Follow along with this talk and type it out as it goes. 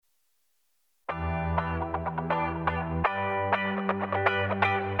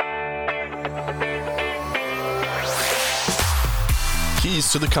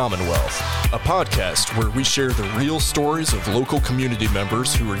Keys to the Commonwealth, a podcast where we share the real stories of local community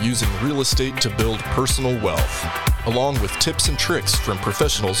members who are using real estate to build personal wealth, along with tips and tricks from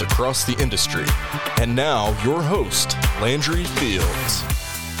professionals across the industry. And now, your host, Landry Fields.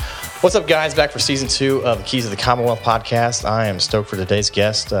 What's up, guys? Back for season 2 of the Keys to the Commonwealth podcast. I am stoked for today's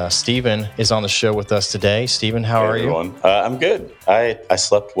guest. Stephen is on the show with us today. Stephen, how are you? I'm good. I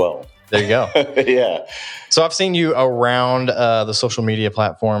slept well. There you go. Yeah. So I've seen you around the social media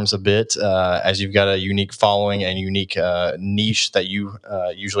platforms a bit, as you've got a unique following and unique niche that you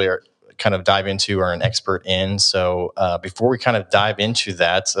usually are kind of dive into or an expert in. So before we kind of dive into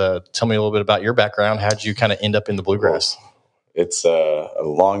that, tell me a little bit about your background. How did you kind of end up in the bluegrass? It's a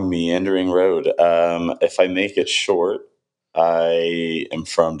long, meandering road. If I make it short, I am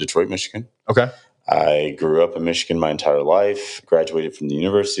from Detroit, Michigan. Okay. I grew up in Michigan my entire life, graduated from the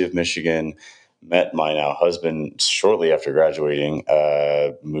University of Michigan, met my now husband shortly after graduating,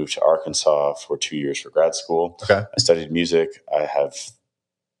 moved to Arkansas for 2 years for grad school. Okay. I studied music. I have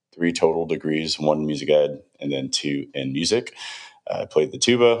 3 total degrees, 1 in music ed and then 2 in music. I played the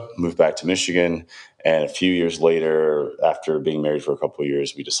tuba, moved back to Michigan, and a few years later, after being married for a couple of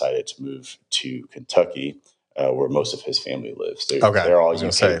years, we decided to move to Kentucky, where most of his family lives. They're all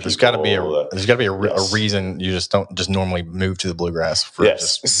UK there's got to be a yes. reason you just don't just normally move to the bluegrass. For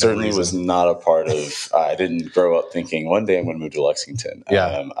yes, it certainly was not a part of. I didn't grow up thinking one day I'm going to move to Lexington.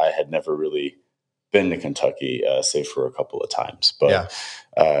 Yeah. I had never really been to Kentucky, save for a couple of times, but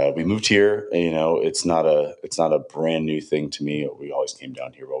we moved here. You know, it's not a brand new thing to me. We always came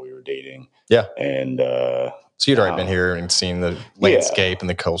down here while we were dating. Yeah, and so you'd already been here and seen the landscape and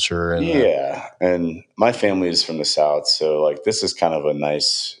the culture. And and my family is from the South, so like this is kind of a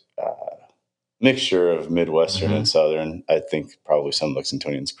nice mixture of Midwestern and Southern. I think probably some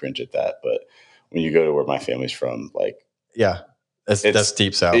Lexingtonians cringe at that, but when you go to where my family's from, like that's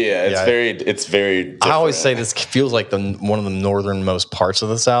deep South. Yeah, it's very different. I always say this feels like one of the northernmost parts of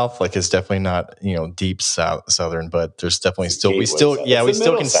the South. Like it's definitely not, deep Southern, but there's definitely we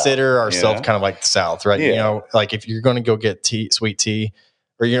still consider ourselves kind of like the South, right? Yeah. Like if you're going to go get sweet tea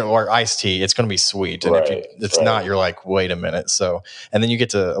or iced tea, it's going to be sweet. And if it's not, you're like, wait a minute. So, and then you get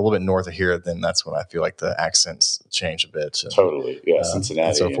to a little bit north of here, then that's when I feel like the accents change a bit. And, totally. Yeah. Cincinnati.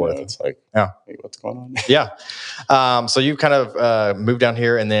 And so forth. It's like, hey, what's going on? Yeah. So you kind of moved down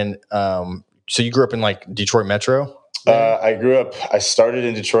here and then, so you grew up in like Detroit Metro? I started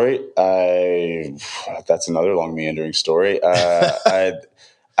in Detroit. That's another long meandering story. I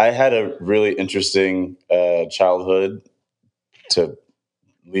had a really interesting childhood, to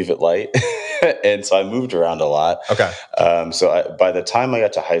leave it light. And so I moved around a lot. Okay. By the time I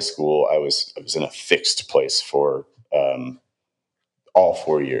got to high school, I was in a fixed place for all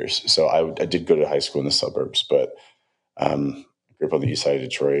 4 years. So I did go to high school in the suburbs, but I grew up on the east side of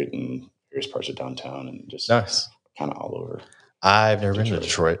Detroit and various parts of downtown and just kind of all over. I've never been to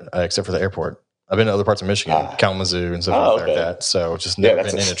Detroit except for the airport. I've been to other parts of Michigan, Kalamazoo and stuff like that. So just never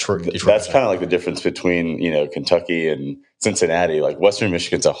been in Detroit. That's kind of like the difference between, Kentucky and Cincinnati. Like Western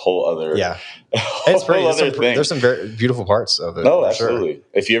Michigan's a whole other it's pretty. There's some very beautiful parts of it. No, absolutely. Sure.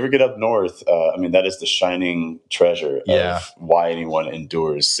 If you ever get up north, that is the shining treasure of why anyone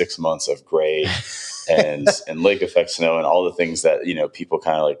endures 6 months of gray and lake effect snow and all the things that people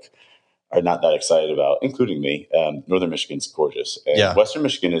kind of like are not that excited about, including me. Northern Michigan's gorgeous. And Western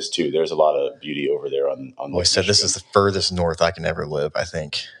Michigan is too. There's a lot of beauty over there on Lake said Michigan. This is the furthest north I can ever live, I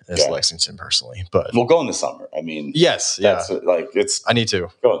think, is Lexington personally. But we'll go in the summer. I mean, yes, I need to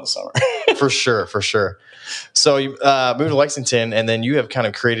go in the summer. For sure. So you moved to Lexington, and then you have kind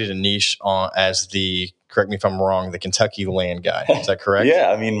of created a niche as the, correct me if I'm wrong, the Kentucky land guy. Is that correct?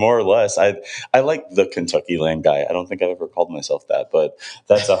 Yeah, I mean, more or less. I like the Kentucky land guy. I don't think I've ever called myself that, but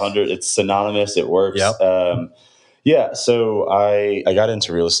that's 100. It's synonymous. It works. Yep. So I got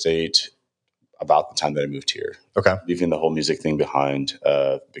into real estate about the time that I moved here. Okay. Leaving the whole music thing behind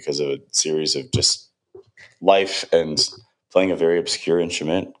because of a series of just life and playing a very obscure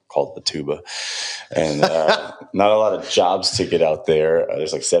instrument called the tuba. And not a lot of jobs to get out there.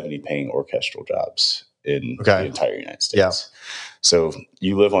 There's like 70 paying orchestral jobs in the entire United States. Yeah. So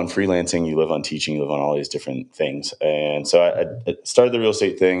you live on freelancing, you live on teaching, you live on all these different things. And so I started the real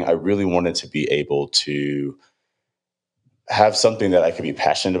estate thing. I really wanted to be able to have something that I could be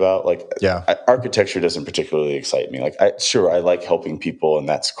passionate about. Like architecture doesn't particularly excite me. Like I like helping people and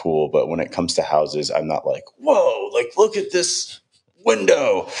that's cool. But when it comes to houses, I'm not like, whoa, like look at this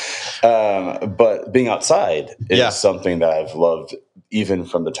window. But being outside is something that I've loved even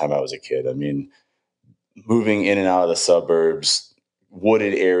from the time I was a kid. I mean, moving in and out of the suburbs,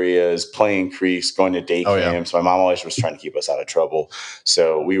 wooded areas, playing creeks, going to day camps. My mom always was trying to keep us out of trouble.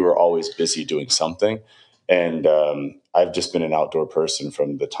 So we were always busy doing something. And I've just been an outdoor person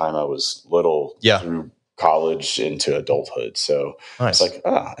from the time I was little through college into adulthood. So it's like,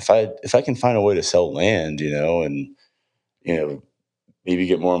 if I can find a way to sell land, and, maybe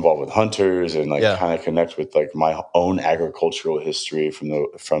get more involved with hunters and kind of connect with like my own agricultural history from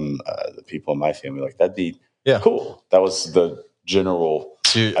the people in my family, like that'd be cool. That was the general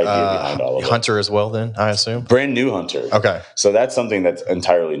idea behind all of it. Hunter as well, then I assume. Brand new hunter. Okay, so that's something that's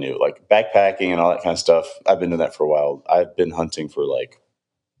entirely new, like backpacking and all that kind of stuff. I've been doing that for a while. I've been hunting for like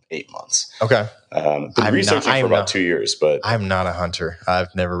 8 months. Okay, been researching for about 2 years, but I'm not a hunter.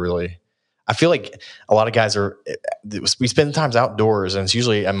 I've never really. I feel like a lot of guys we spend times outdoors, and it's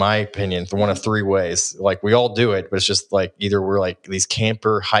usually, in my opinion, one of three ways. Like we all do it, but it's just like either we're like these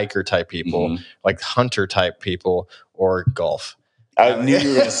camper, hiker type people, like hunter type people, or golf. I knew you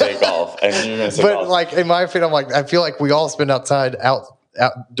were going to say golf. But like in my opinion, I feel like we all spend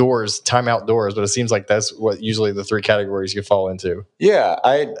outdoors, but it seems like that's what usually the three categories you fall into. Yeah,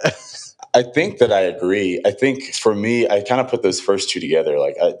 I think that I agree. I think for me, I kind of put those first two together.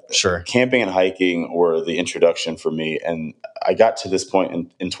 Like camping and hiking were the introduction for me. And I got to this point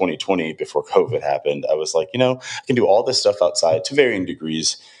in 2020 before COVID happened. I was like, I can do all this stuff outside to varying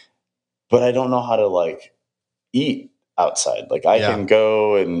degrees, but I don't know how to like eat outside. Like I can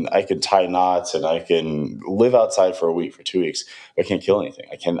go and I can tie knots and I can live outside for a week, for 2 weeks. But I can't kill anything.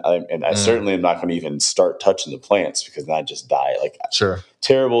 I certainly am not going to even start touching the plants because then I just die. Like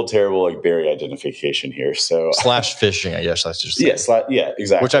terrible like berry identification here. So / fishing, I guess that's just exactly.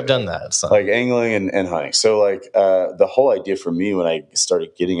 Which I've done that. So. Like angling and hunting. So like the whole idea for me when I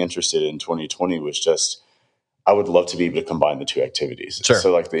started getting interested in 2020 was just I would love to be able to combine the two activities.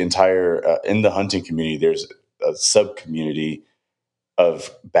 So like the entire in the hunting community, there's a sub community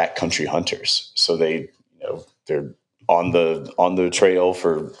of backcountry hunters. So they're on the trail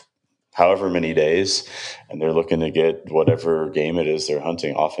for however many days, and they're looking to get whatever game it is they're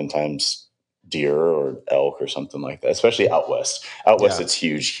hunting. Oftentimes deer or elk or something like that. Especially out west. It's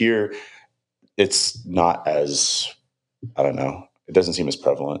huge. Here, it's not as I don't know. It doesn't seem as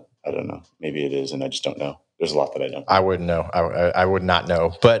prevalent. I don't know. Maybe it is, and I just don't know. There's a lot that I don't know. I wouldn't know. I would not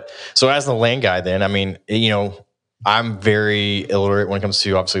know. But so as the land guy, then, I mean, I'm very illiterate when it comes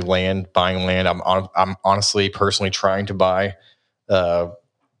to obviously buying land. I'm honestly personally trying to buy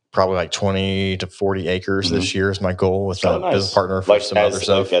probably like 20 to 40 acres this year is my goal with a business partner for some other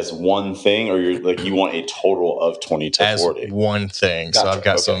stuff. Like as one thing, or you want a total of 20 to 40? As one thing. Gotcha. So I've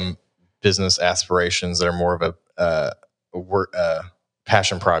got some business aspirations that are more of a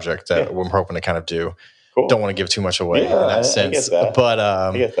passion project that I'm hoping to kind of do. Cool. Don't want to give too much away in that sense, but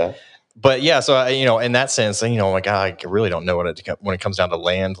I get that. But yeah, so in that sense, like I really don't know when it comes down to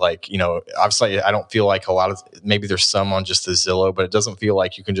land. Like obviously, I don't feel like a lot of maybe there's some on just the Zillow, but it doesn't feel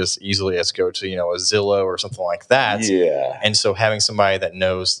like you can just easily go to a Zillow or something like that. Yeah. And so having somebody that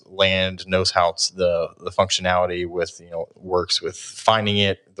knows land, knows how the functionality with works with finding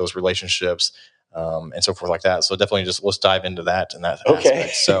it, those relationships. And so forth like that. So definitely just let's dive into that and that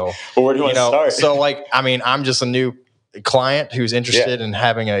aspect. So well, where do you want to start? So I'm just a new client who's interested in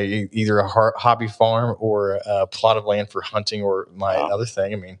having either a hobby farm or a plot of land for hunting or my other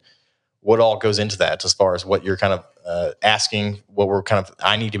thing. I mean, what all goes into that as far as what you're kind of asking, what we're kind of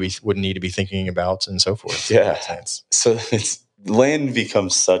would need to be thinking about and so forth. Yeah. So land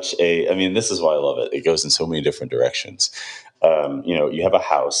becomes such this is why I love it. It goes in so many different directions. You have a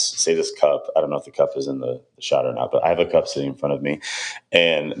house, say this cup, I don't know if the cup is in the shot or not, but I have a cup sitting in front of me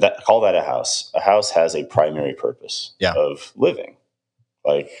and call that a house. A house has a primary purpose of living.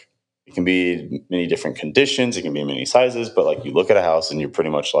 Like it can be many different conditions. It can be many sizes, but like you look at a house and you're pretty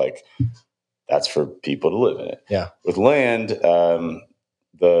much like, that's for people to live in it. Yeah. With land,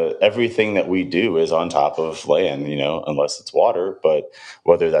 everything that we do is on top of land, unless it's water, but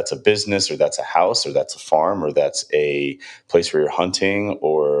whether that's a business or that's a house or that's a farm or that's a place where you're hunting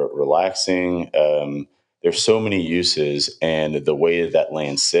or relaxing, there's so many uses, and the way that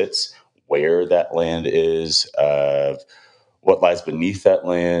land sits, where that land is, what lies beneath that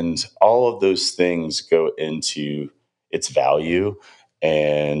land, all of those things go into its value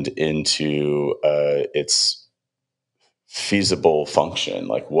and into its feasible function,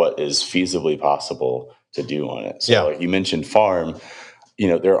 like what is feasibly possible to do on it. So like you mentioned farm,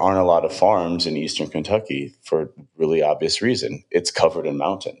 there aren't a lot of farms in Eastern Kentucky for really obvious reason. It's covered in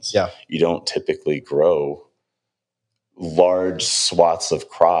mountains. Yeah. You don't typically grow large swaths of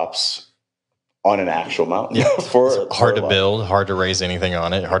crops on an actual mountain. Yeah. for hard a to lot. build, hard to raise anything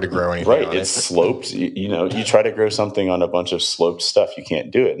on it, hard to grow anything Right. on It's it. sloped. You try to grow something on a bunch of sloped stuff, you can't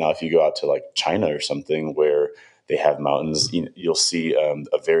do it. Now, if you go out to like China or something where they have mountains, you'll see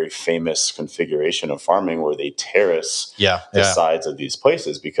a very famous configuration of farming where they terrace the sides of these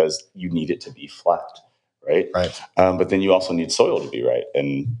places because you need it to be flat. Right. But then you also need soil to be right.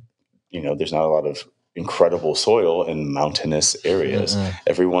 And, there's not a lot of incredible soil in mountainous areas.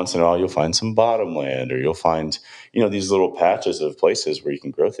 Every once in a while, you'll find some bottomland, or you'll find, these little patches of places where you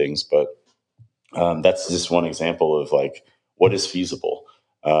can grow things. But that's just one example of like what is feasible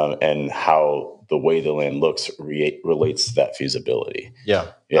and how the way the land looks relates to that feasibility.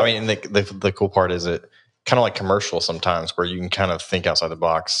 Yeah. I mean, the cool part is it kind of like commercial sometimes where you can kind of think outside the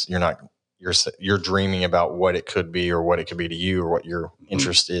box. You're dreaming about what it could be or what it could be to you or what your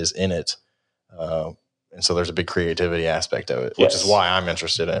interest is in it. And so there's a big creativity aspect of it, which is why I'm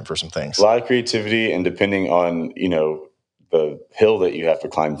interested in it for some things. A lot of creativity, and depending on, the hill that you have to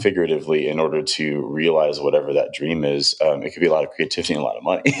climb figuratively in order to realize whatever that dream is, it could be a lot of creativity and a lot of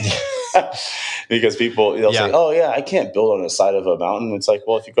money. Because people, they'll say, oh, yeah, I can't build on the side of a mountain. It's like,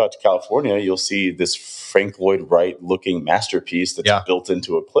 well, if you go out to California, you'll see this Frank Lloyd Wright looking masterpiece that's built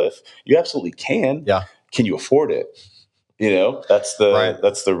into a cliff. You absolutely can. Yeah. Can you afford it? That's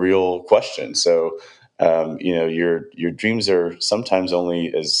the real question. So, your dreams are sometimes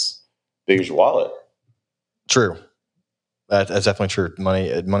only as big as your wallet. True. That's definitely true.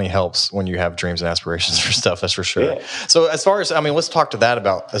 Money helps when you have dreams and aspirations for stuff. That's for sure. Yeah. So as far as, let's talk to that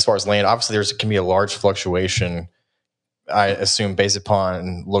about as far as land. Obviously, can be a large fluctuation, I assume, based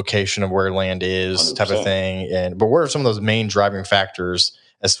upon location of where land is, 100%. Type of thing. But what are some of those main driving factors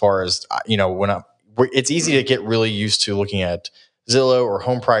as far as, it's easy to get really used to looking at Zillow or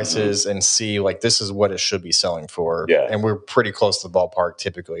home prices and see like this is what it should be selling for. Yeah. And we're pretty close to the ballpark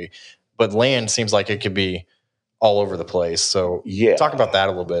typically. But land seems like it could be all over the place. So talk about that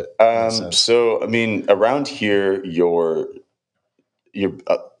a little bit. So, around here, your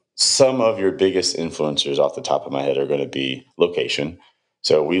some of your biggest influencers off the top of my head are going to be location.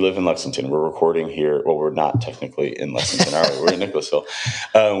 So we live in Lexington. We're recording here. Well, we're not technically in Lexington. We're in Nicholasville.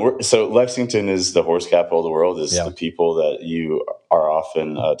 So Lexington is the horse capital of the world. Is the people that you are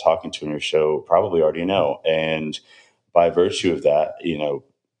often talking to in your show probably already know. And by virtue of that,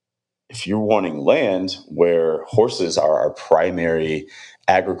 if you're wanting land where horses are our primary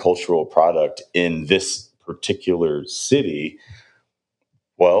agricultural product in this particular city,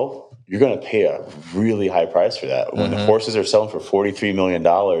 well, you're going to pay a really high price for that. When the horses are selling for $43 million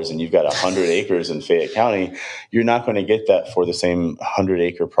and you've got 100 acres in Fayette County, you're not going to get that for the same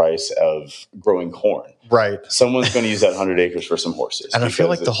 100-acre price of growing corn. Right. Someone's going to use that 100 acres for some horses. And I feel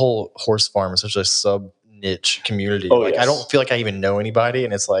like the whole horse farm is such a sub-niche community. I don't feel like I even know anybody,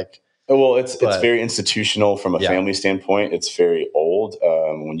 and it's like... Well, it's very institutional from a family standpoint. It's very old.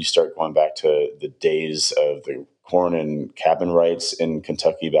 When you start going back to the days of the corn and cabin rights in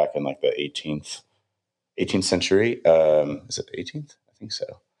Kentucky back in like the 18th century. Is it 18th? I think so.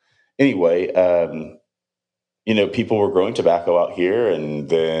 Anyway, people were growing tobacco out here, and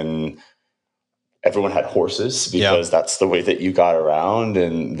then everyone had horses because that's the way that you got around.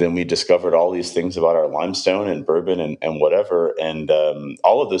 And then we discovered all these things about our limestone and bourbon and whatever. And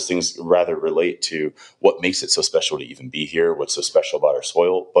all of those things rather relate to what makes it so special to even be here, what's so special about our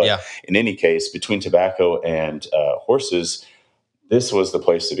soil. But in any case, between tobacco and horses, this was the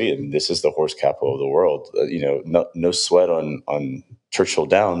place to be. And this is the horse capital of the world. No sweat on Churchill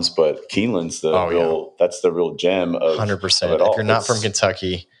Downs, but Keeneland's that's the real gem of 100%. Of it all. If you're not from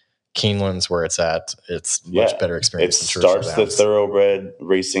Kentucky, Keeneland's where it's at. It's much better experience. It starts the thoroughbred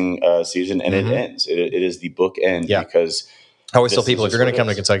racing season, and it ends. It is the book end because I always tell people if you're going to come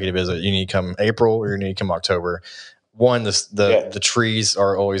to Kentucky to visit, you need to come April or you need to come October. One, the trees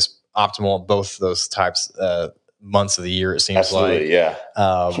are always optimal both those types months of the year. It seems absolutely, like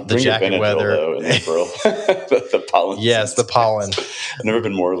the jacket weather though, in April. the pollen. Yes, the pollen. I've never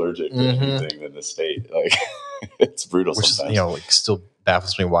been more allergic to anything than the state. Like it's brutal. Which sometimes. is, still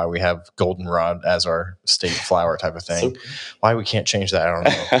baffles me why we have goldenrod as our state flower type of thing. Why we can't change that, I don't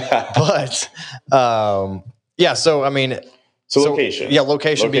know. But so location. Yeah,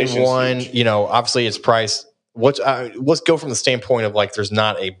 location being one. Huge. Obviously it's price. Let's go from the standpoint of like there's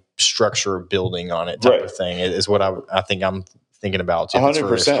not a structure building on it type of thing is what I think I'm thinking about.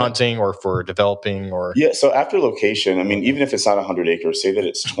 100%. For hunting or for developing or so after location, even if it's not 100 acres, say that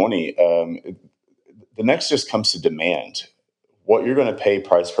it's 20. The next just comes to demand. What you're going to pay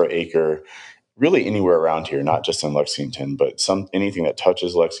price per acre, really anywhere around here, not just in Lexington, but anything that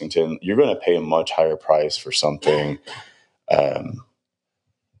touches Lexington, you're going to pay a much higher price for something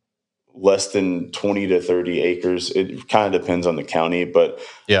less than 20 to 30 acres. It kind of depends on the county, but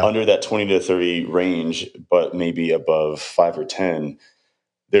under that 20 to 30 range, but maybe above 5 or 10,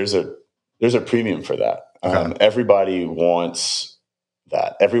 there's a premium for that. Okay. Everybody wants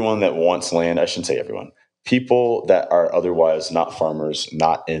that. Everyone that wants land, I shouldn't say everyone, people that are otherwise not farmers,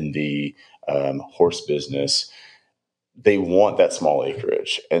 not in the horse business, they want that small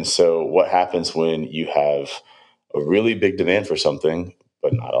acreage. And so what happens when you have a really big demand for something,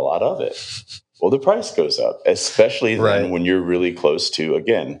 but not a lot of it? Well, the price goes up, especially then when you're really close to,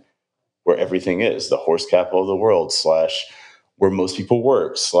 again, where everything is, the horse capital of the world / where most people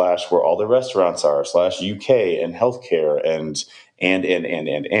work / where all the restaurants are / UK and healthcare and.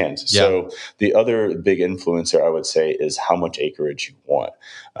 So the other big influencer, I would say, is how much acreage you want.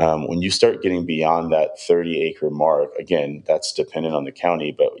 When you start getting beyond that 30-acre mark, again, that's dependent on the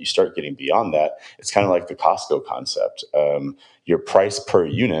county, but you start getting beyond that, it's kind of like the Costco concept. Your price per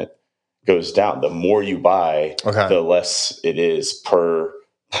unit goes down. The more you buy, the less it is per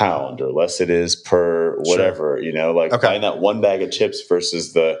pound or less it is per whatever, buying that one bag of chips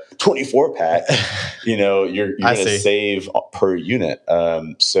versus the 24 pack, you're going to save per unit.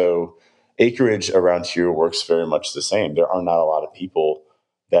 So acreage around here works very much the same. There are not a lot of people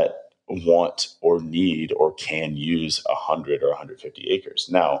that want or need or can use 100 or 150 acres.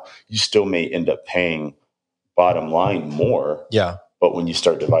 Now, you still may end up paying bottom line more. Yeah. But when you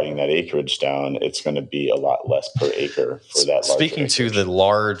start dividing that acreage down, it's going to be a lot less per acre for that. Speaking to the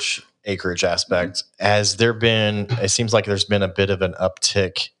large acreage aspect, has there been, it seems like there's been a bit of an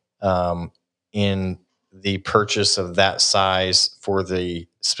uptick in the purchase of that size for the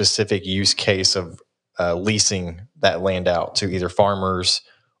specific use case of leasing that land out to either farmers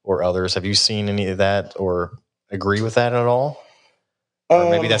or others. Have you seen any of that or agree with that at all? Or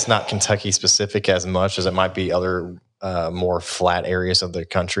maybe that's not Kentucky specific as much as it might be other more flat areas of the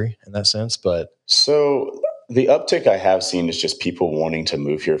country in that sense. But so the uptick I have seen is just people wanting to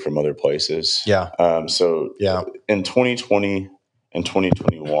move here from other places. Yeah. In 2020 and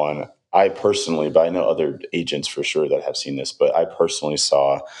 2021, I personally, but I know other agents for sure that have seen this, but I personally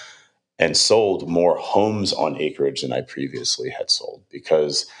saw and sold more homes on acreage than I previously had sold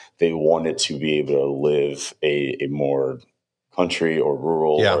because they wanted to be able to live a more country or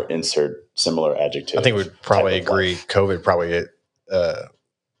rural or insert similar adjective. I think we'd probably agree. COVID probably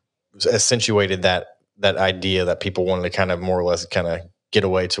accentuated that idea that people wanted to kind of more or less kind of get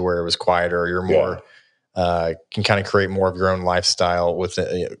away to where it was quieter. Or you're more can kind of create more of your own lifestyle with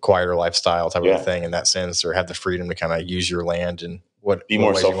a quieter lifestyle type of thing in that sense, or have the freedom to kind of use your land and be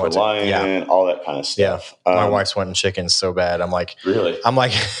more self-reliant, all that kind of stuff. Yeah. My wife's wanting chickens so bad. I'm like, really?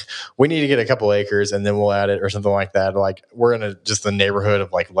 We need to get a couple acres and then we'll add it or something like that. Like we're in just the neighborhood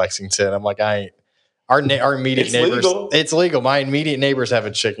of like Lexington. I'm like, our immediate neighbors, legal. It's legal. My immediate neighbors have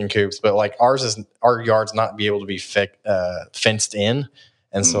a chicken coops, but like our yard's not be able to be fenced in.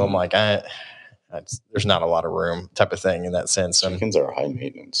 And so I'm like, there's not a lot of room type of thing in that sense. Chickens are high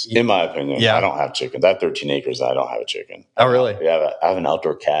maintenance, in my opinion. Yeah. I don't have chickens. I have 13 acres and I don't have a chicken. Oh, really? Yeah, I have an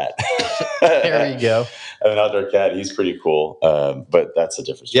outdoor cat. There you go. I have an outdoor cat. He's pretty cool. But that's a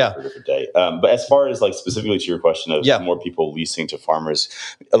different story for a different day. But as far as like specifically to your question of more people leasing to farmers,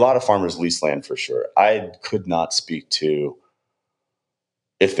 a lot of farmers lease land for sure. I could not speak to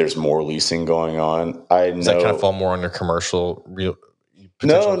if there's more leasing going on. Does that kind of fall more under commercial real?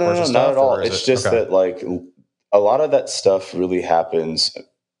 No, not at all. It's just that like a lot of that stuff really happens.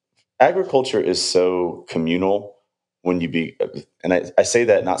 Agriculture is so communal when and I say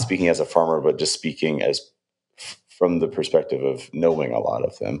that not speaking as a farmer, but just speaking as from the perspective of knowing a lot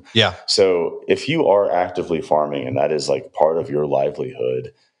of them. Yeah. So if you are actively farming and that is like part of your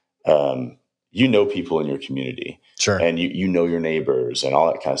livelihood, people in your community. Sure. And you know your neighbors and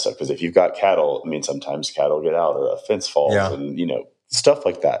all that kind of stuff. Because if you've got cattle, sometimes cattle get out or a fence falls and, stuff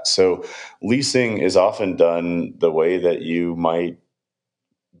like that. So leasing is often done the way that you might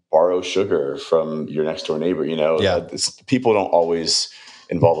borrow sugar from your next door neighbor. People don't always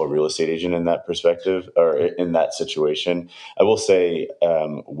involve a real estate agent in that perspective or in that situation. I will say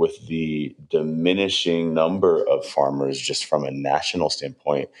with the diminishing number of farmers, just from a national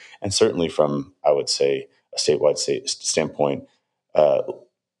standpoint, and certainly from, I would say, a statewide standpoint,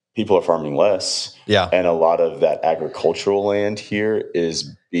 people are farming less. Yeah. And a lot of that agricultural land here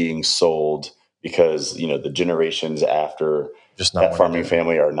is being sold because, the generations after just that farming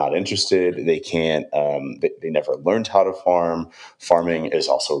family are not interested. They can't, they never learned how to farm. Farming is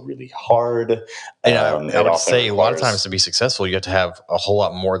also really hard. And I would say a lot of times to be successful, you have to have a whole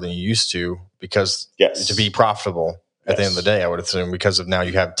lot more than you used to because to be profitable at the end of the day, I would assume, because of now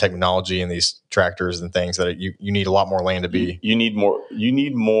you have technology and these tractors and things that you need a lot more land to be. You need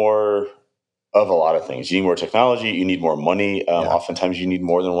more of a lot of things. You need more technology. You need more money. Oftentimes, you need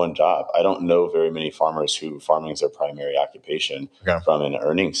more than one job. I don't know very many farmers who farming is their primary occupation from an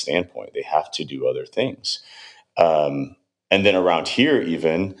earning standpoint. They have to do other things. And then around here,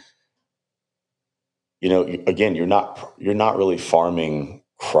 even, again, you're not really farming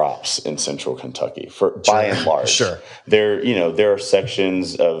crops in central Kentucky by and large. Sure. There are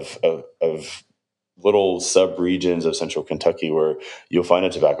sections of little sub-regions of central Kentucky where you'll find a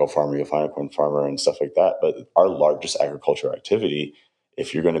tobacco farmer, you'll find a corn farmer and stuff like that. But our largest agricultural activity,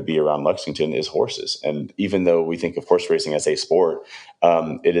 if you're going to be around Lexington, is horses. And even though we think of horse racing as a sport,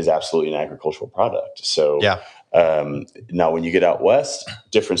 it is absolutely an agricultural product. So now when you get out west,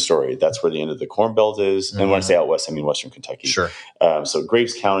 different story. That's where the end of the Corn Belt is. And when I say out west, I mean Western Kentucky. Sure. So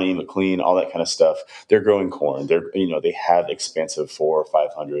Graves County, McLean, all that kind of stuff, they're growing corn. They have expansive 400,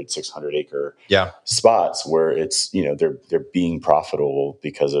 500, 600 acre spots where it's, they're being profitable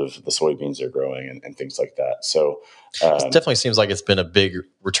because of the soybeans they're growing and things like that. So it definitely seems like it's been a big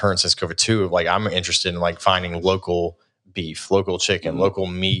return since COVID too. Like I'm interested in like finding local beef, local chicken, local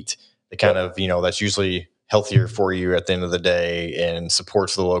meat, the kind of, that's usually healthier for you at the end of the day and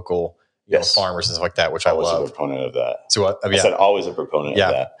supports the local farmers and stuff like that, which I love. Always a proponent of that. So I said always a proponent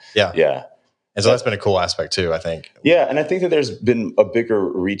of that. Yeah. And so that's been a cool aspect too, I think. Yeah. And I think that there's been a bigger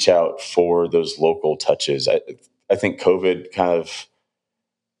reach out for those local touches. I think COVID kind of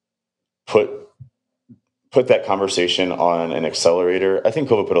put that conversation on an accelerator. I think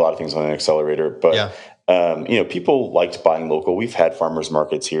COVID put a lot of things on an accelerator, but people liked buying local. We've had farmers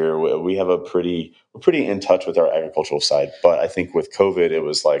markets here. We have we're pretty in touch with our agricultural side. But I think with COVID, it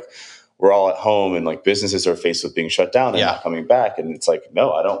was like we're all at home and like businesses are faced with being shut down and not coming back. And it's like,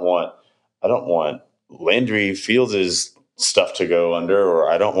 no, I don't want Landry Fields' stuff to go under, or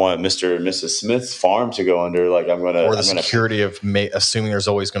I don't want Mr. and Mrs. Smith's farm to go under. Like security of assuming there's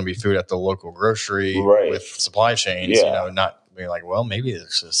always going to be food at the local grocery with supply chains. Not being like, well, maybe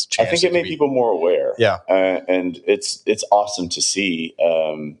there's this chance. I think it made people more aware. Yeah, and it's awesome to see.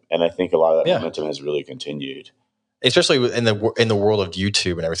 And I think a lot of that momentum has really continued, especially in the world of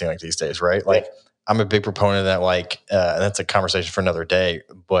YouTube and everything like these days, right? Like I'm a big proponent of that. Like and that's a conversation for another day.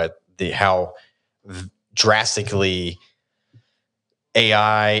 But how drastically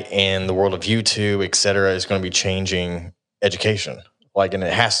AI and the world of YouTube, et cetera, is going to be changing education. Like, and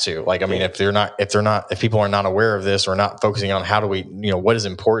it has to. Like, I mean, if people are not aware of this or not focusing on how do we, what is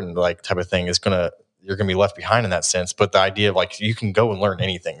important, like type of thing, you're going to be left behind in that sense. But the idea of like, you can go and learn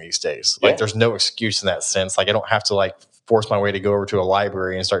anything these days. Like, there's no excuse in that sense. Like, I don't have to like force my way to go over to a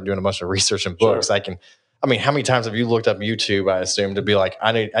library and start doing a bunch of research and books. Sure. How many times have you looked up YouTube, I assume, to be like,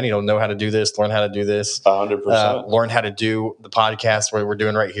 I need to know how to do this, learn how to do this, 100%, learn how to do the podcast what we're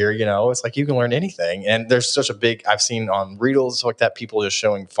doing right here. It's like you can learn anything. And there's such a big, I've seen on Reels like that, people just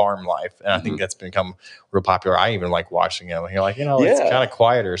showing farm life. And I think that's become real popular. I even like watching them. And you're like, it's kind of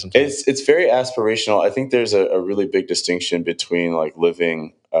quieter sometimes. It's very aspirational. I think there's a really big distinction between like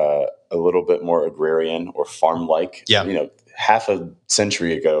living a little bit more agrarian or farm-like. Yeah. Half a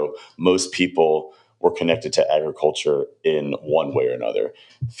century ago, most people were connected to agriculture in one way or another.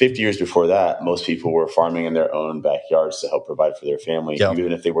 50 years before that, most people were farming in their own backyards to help provide for their family,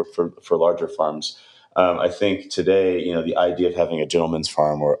 even if they worked for larger farms. I think today, the idea of having a gentleman's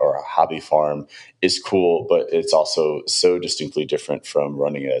farm or a hobby farm is cool, but it's also so distinctly different from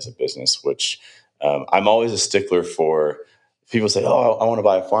running it as a business, which I'm always a stickler for. People say, oh, I want to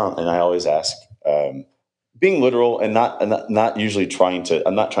buy a farm. And I always ask, being literal and not usually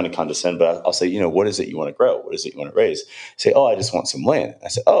I'm not trying to condescend, but I'll say, what is it you want to grow? What is it you want to raise? Say, oh, I just want some land. I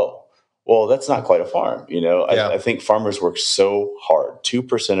say, oh, well, that's not quite a farm. I think farmers work so hard.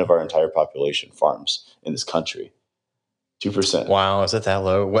 2% of our entire population farms in this country. 2%. Wow. Is it that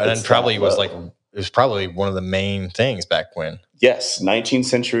low? And probably was like, it was probably one of the main things back when. Yes. 19th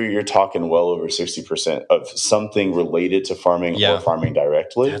century, you're talking well over 60% of something related to farming or farming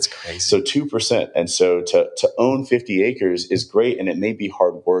directly. That's crazy. So 2%. And so to own 50 acres is great. And it may be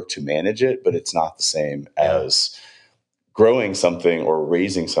hard work to manage it, but it's not the same as growing something or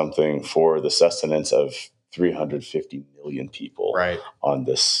raising something for the sustenance of 350 million people on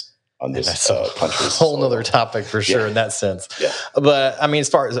this country's whole nother topic for sure in that sense. Yeah. But I mean, as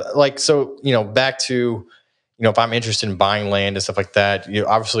far as like, so, back to, if I'm interested in buying land and stuff like that,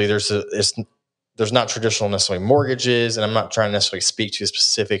 obviously there's not traditional necessarily mortgages, and I'm not trying to necessarily speak to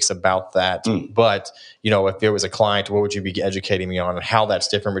specifics about that. But, if there was a client, what would you be educating me on and how that's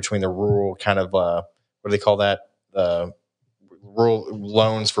different between the rural kind of, what do they call that? Rural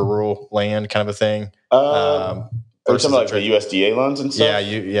loans for rural land kind of a thing. Are you talking about like the USDA loans and stuff?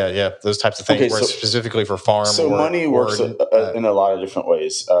 Yeah. Those types of things Okay, where it's specifically for farm. So money works in a lot of different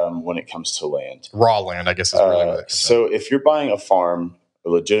ways when it comes to land. Raw land, I guess, is really what it so if you're buying a farm, a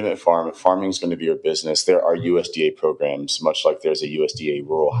legitimate farm, if farming is going to be your business, there are USDA programs, much like there's a USDA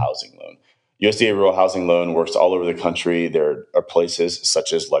rural housing loan. USDA rural housing loan works all over the country. There are places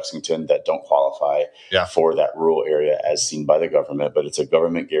such as Lexington that don't qualify for that rural area as seen by the government, but it's a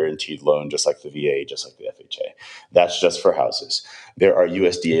government guaranteed loan, just like the VA, just like the FHA. That's just for houses. There are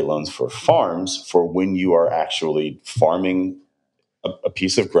USDA loans for farms for when you are actually farming a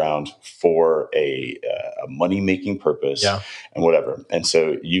piece of ground for a money-making purpose and whatever. And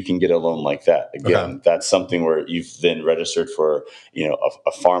so you can get a loan like that. Again, that's something where you've then registered for,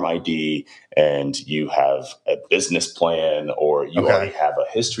 a farm ID and you have a business plan or you already have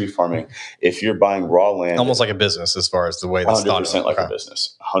a history farming. If you're buying raw land. Almost like a business as far as the way that's 100% like a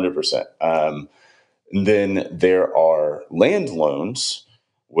business, 100%. And then there are land loans,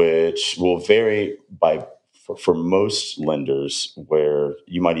 which will vary for most lenders where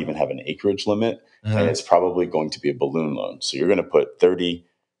you might even have an acreage limit and it's probably going to be a balloon loan. So you're going to put 30,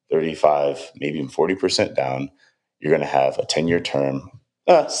 35, maybe even 40% down. You're going to have a 10-year term,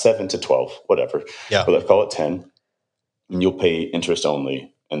 7 to 12, whatever. Yeah. But let's call it 10 and you'll pay interest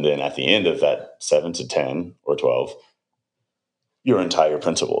only. And then at the end of that 7 to 10 or 12, your entire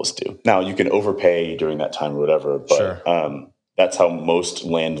principal is due. Now you can overpay during that time or whatever, but that's how most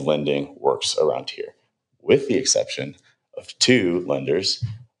land lending works around here. With the exception of two lenders.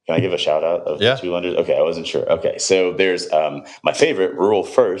 Can I give a shout out of the two lenders? Okay, I wasn't sure. Okay, so there's my favorite, Rural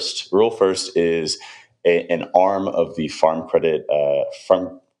First. Rural First is an arm of the Farm Credit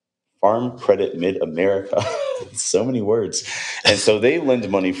Mid-America. So many words. And so they lend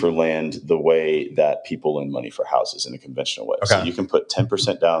money for land the way that people lend money for houses in a conventional way. Okay. So you can put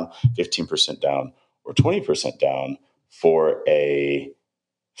 10% down, 15% down, or 20% down for a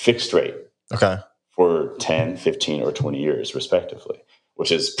fixed rate. Okay. For 10, 15, or 20 years, respectively,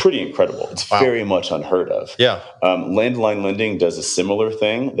 which is pretty incredible. It's very much unheard of. Yeah. Landline lending does a similar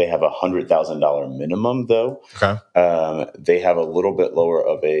thing. They have a $100,000 minimum, though. Okay. They have a little bit lower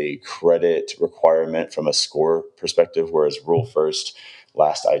of a credit requirement from a score perspective, whereas Rural First,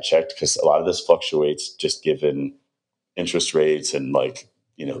 last I checked, because a lot of this fluctuates just given interest rates and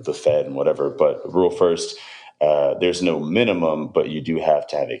the Fed and whatever. But Rural First, there's no minimum, but you do have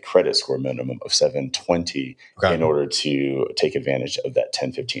to have a credit score minimum of 720 in order to take advantage of that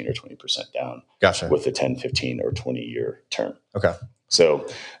 10, 15, or 20% down with the 10, 15, or 20-year term. Okay. So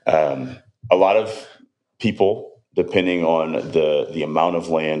a lot of people, depending on the amount of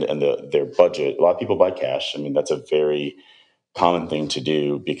land and their budget, a lot of people buy cash. I mean, that's a very common thing to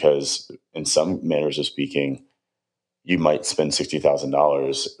do because in some manners of speaking, you might spend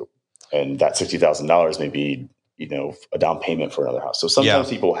 $60,000 and that $60,000 may be, a down payment for another house. So sometimes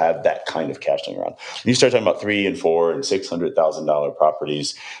people have that kind of cash laying around. When you start talking about $300,000 and $400,000 and $600,000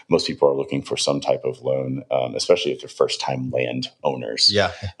 properties, most people are looking for some type of loan, especially if they're first-time land owners.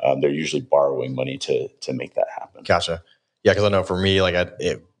 Yeah, they're usually borrowing money to make that happen. Gotcha. Yeah, because I know for me,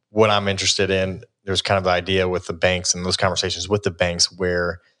 what I'm interested in, there's kind of the idea with the banks and those conversations with the banks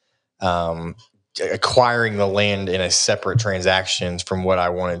where acquiring the land in a separate transactions from what I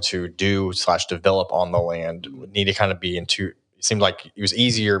wanted to do / develop on the land would need to kind of be in two. It seemed like it was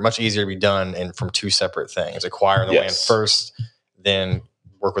much easier to be done and from two separate things. Acquire the land first, then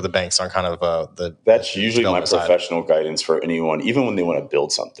work with the banks on kind of that's usually my professional guidance for anyone, even when they want to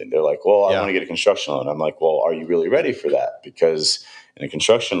build something. They're like, well, I want to get a construction loan. I'm like, well, are you really ready for that? Because in a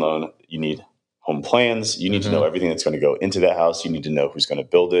construction loan, you need home plans. You need to know everything that's going to go into that house. You need to know who's going to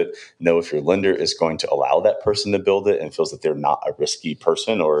build it, know if your lender is going to allow that person to build it and feels that they're not a risky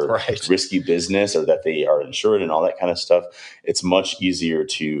person or risky business or that they are insured and all that kind of stuff. It's much easier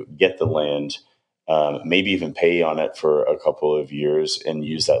to get the land, maybe even pay on it for a couple of years and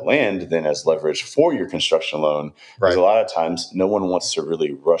use that land then as leverage for your construction loan. Because a lot of times no one wants to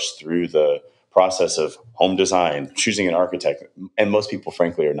really rush through the process of home design, choosing an architect. And most people,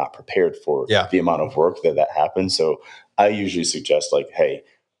 frankly, are not prepared for the amount of work that happens. So I usually suggest hey,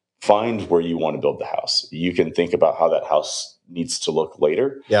 find where you want to build the house. You can think about how that house needs to look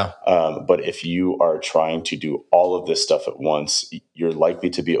later. Yeah. But if you are trying to do all of this stuff at once, you're likely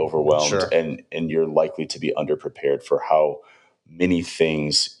to be overwhelmed and you're likely to be underprepared for how many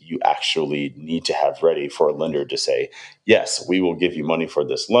things you actually need to have ready for a lender to say, yes, we will give you money for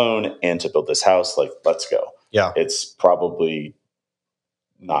this loan and to build this house. Let's go. Yeah. It's probably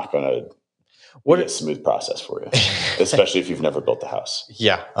not going to be a smooth process for you, especially if you've never built the house.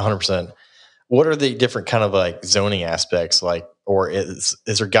 Yeah, 100%. What are the different kind of zoning aspects or is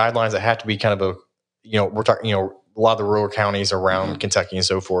there guidelines that have to be kind of we're talking, a lot of the rural counties around Kentucky and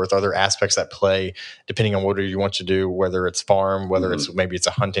so forth, are there aspects that play depending on what you want to do, whether it's farm, whether it's maybe it's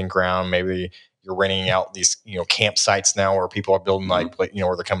a hunting ground, maybe you're renting out these, campsites now where people are building where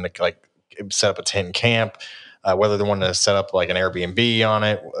they're coming to like set up a tent camp, whether they want to set up like an Airbnb on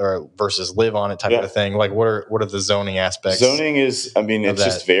it or versus live on it type of thing. Like what are the zoning aspects? Zoning is, it's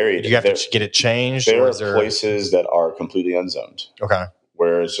just varied. Do you have to get it changed? There are places that are completely unzoned. Okay.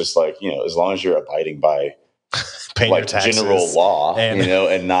 Where it's just like, as long as you're abiding by paying like your taxes, general law,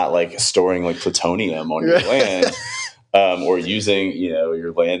 and not like storing like plutonium on your land, or using,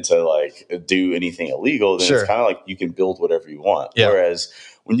 your land to like do anything illegal, then it's kind of like you can build whatever you want. Yeah. Whereas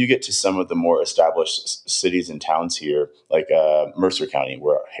when you get to some of the more established cities and towns here, like Mercer County,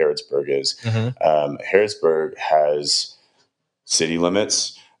 where Harrodsburg is, Harrodsburg has city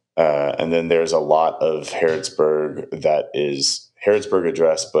limits. And then there's a lot of Harrodsburg that is Harrodsburg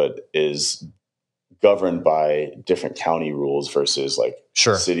address, but is governed by different county rules versus like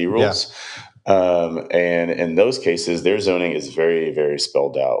city rules. Yeah. And in those cases, their zoning is very, very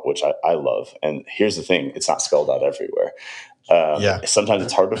spelled out, which I love. And here's the thing, it's not spelled out everywhere. Sometimes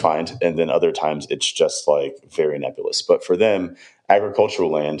it's hard to find, and then other times it's just like very nebulous. But for them,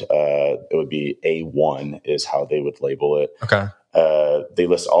 agricultural land, it would be A1 is how they would label it. Okay. They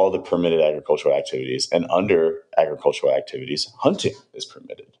list all the permitted agricultural activities, and under agricultural activities, hunting is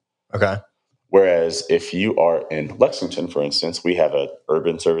permitted. Okay. Whereas if you are in Lexington, for instance, we have an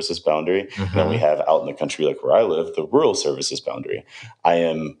urban services boundary, and then we have out in the country, like where I live, the rural services boundary. I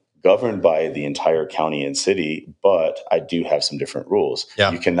am governed by the entire county and city, but I do have some different rules.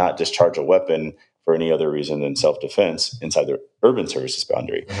 Yeah. You cannot discharge a weapon for any other reason than self-defense inside the urban services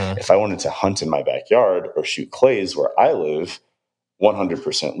boundary. If I wanted to hunt in my backyard or shoot clays where I live,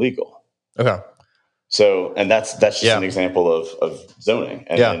 100% legal. Okay. So, and that's just an example of zoning.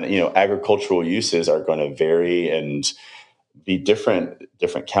 And then, agricultural uses are going to vary and be different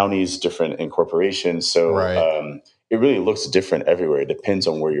counties, different incorporations. So, it really looks different everywhere. It depends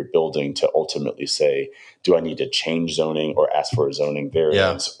on where you're building to ultimately say, do I need to change zoning or ask for a zoning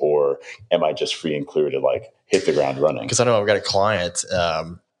variance, or am I just free and clear to like hit the ground running? Because I know I've got a client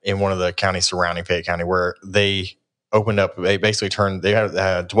in one of the counties surrounding Fayette County where they opened up, they basically they had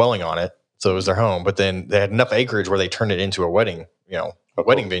a dwelling on it. So it was their home, but then they had enough acreage where they turned it into a wedding,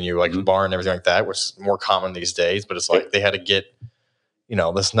 wedding venue, like a barn and everything like that, which is more common these days. But it's like they had to get,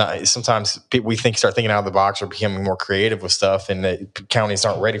 that's not, sometimes we start thinking out of the box or becoming more creative with stuff, and the counties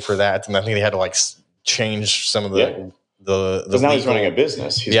aren't ready for that. And I think they had to like change some of the because now he's running a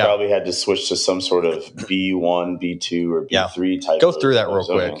business. He's probably had to switch to some sort of B1, B2, or B3 type. Go through that real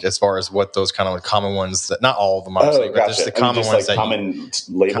quick as far as what those kind of common ones that, not all of them obviously, but just the common ones, like common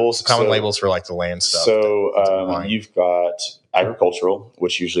labels. Common labels for like the land stuff. So you've got agricultural,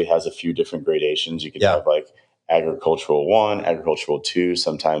 which usually has a few different gradations. You could have like agricultural 1, agricultural 2,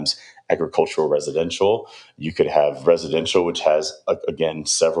 sometimes agricultural residential. You could have residential, which has, again,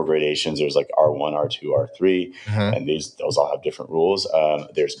 several gradations. There's like R1, R2, R3, and those all have different rules.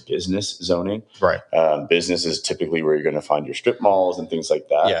 There's business zoning. Right. Business is typically where you're going to find your strip malls and things like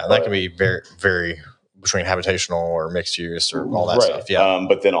that. Yeah, that can be very, very between habitational or mixed use or all that stuff. Yeah.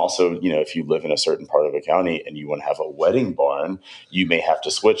 But then also, if you live in a certain part of a county and you want to have a wedding barn, you may have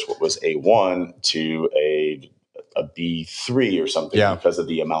to switch what was A1 to a B3 or something because of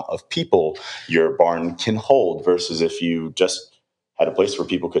the amount of people your barn can hold, versus if you just had a place where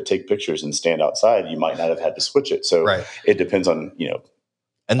people could take pictures and stand outside, you might not have had to switch it. So it depends on,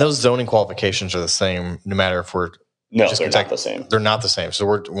 And those zoning qualifications are the same no matter if we're No, they're not the same. They're not the same. So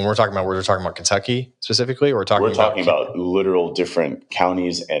when we're talking about Kentucky specifically, or we're talking about literal different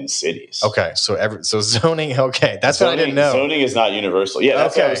counties and cities. Okay, so zoning. Okay, that's what I didn't know. Zoning is not universal. Yeah,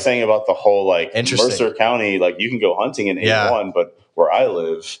 that's what I was saying about the whole Mercer County. Like you can go hunting in A1, but where I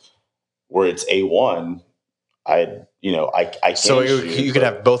live, where it's A1, I can't. So you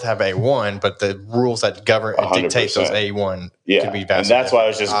could both have A1, but the rules that govern and dictate those A1 could be vastly and that's why I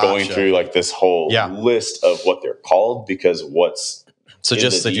was just going through like this whole list of what they're called, because what's so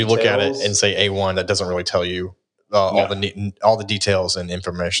just if you look at it and say A1, that doesn't really tell you all the details and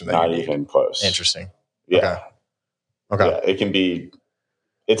information that not even close. Interesting. Yeah. Okay. Yeah, it can be.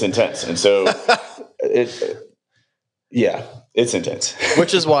 It's intense, and so it's intense.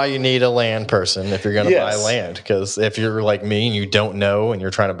 Which is why you need a land person if you're going to buy land. Because if you're like me and you don't know and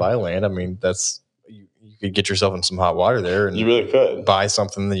you're trying to buy land, I mean, you could get yourself in some hot water there, and you really could buy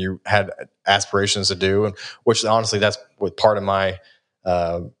something that you had aspirations to do, and which honestly, that's what part of my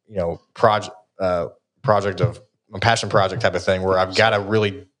project of a passion project type of thing, where I've got to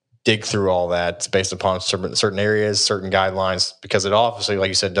really dig through all that. It's based upon certain areas, certain guidelines, because it obviously, like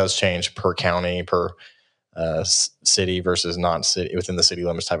you said, does change per county, per city versus non-city within the city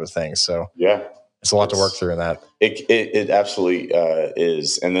limits type of thing. So yeah, it's a lot to work through in that. It absolutely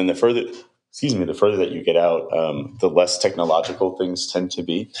is. And then the further that you get out, the less technological things tend to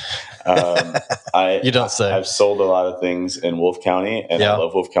be. You don't say. I've sold a lot of things in Wolfe County, and I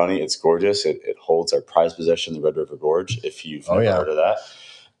love Wolfe County. It's gorgeous. It holds our prized possession, the Red River Gorge, if you've never heard of that.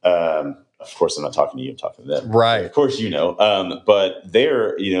 Of course, I'm not talking to you. I'm talking to them. Right. Of course, but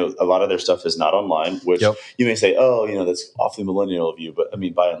they're, a lot of their stuff is not online, which you may say, that's awfully millennial of you. But I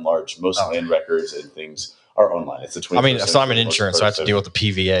mean, by and large, most land records and things are online. It's the 21st so I'm in insurance, so I have to deal with the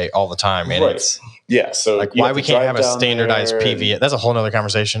PVA all the time. And it's so like why we can't have a standardized PVA. That's a whole nother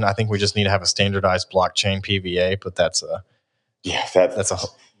conversation. I think we just need to have a standardized blockchain PVA, but that's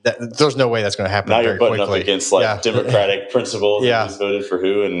there's no way that's going to happen. Now you're butting up against democratic principles, and who's voted for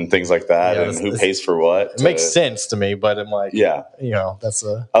who, and things like that, and who pays for what. It makes sense to me, but I'm like, that's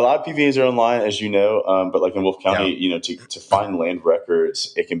a lot of PVAs are online, as you know, but like in Wolfe County, to find land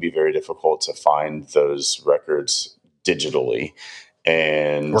records, it can be very difficult to find those records digitally,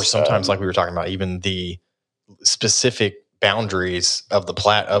 or sometimes, like we were talking about, even the specific boundaries of the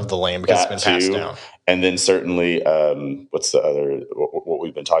plat of the land because it's been passed down. And then certainly, what's the other, what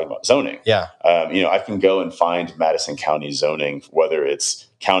we've been talking about? Zoning. Yeah. I can go and find Madison County zoning, whether it's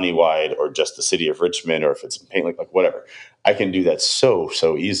countywide or just the city of Richmond, or if it's Paint Lake, like whatever. I can do that so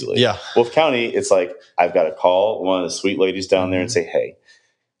easily. Yeah. Wolfe County, it's like, I've got to call one of the sweet ladies down there and say, hey,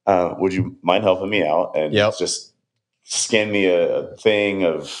 would you mind helping me out? And just scan me a thing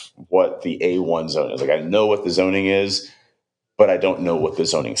of what the A1 zone is. Like, I know what the zoning is, but I don't know what the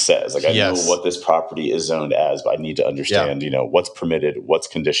zoning says. Like, I know what this property is zoned as, but I need to understand, what's permitted, what's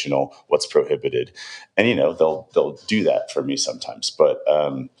conditional, what's prohibited. And, they'll do that for me sometimes. But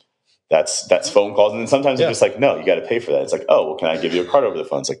that's phone calls. And then sometimes they're just like, no, you got to pay for that. It's like, oh, well, can I give you a card over the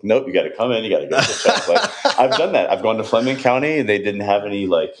phone? It's like, nope, you got to come in, you got to go to the check. Like, I've done that. I've gone to Fleming County, and they didn't have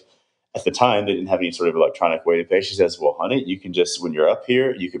any, at the time, they didn't have any sort of electronic way to pay. She says, well, honey, you can just, when you're up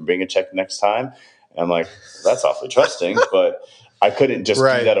here, you can bring a check next time. And I'm like, that's awfully trusting, but I couldn't just do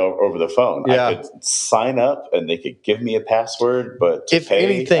that over the phone. Yeah. I could sign up and they could give me a password, but if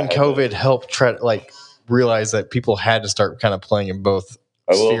anything, COVID helped realize that people had to start kind of playing in both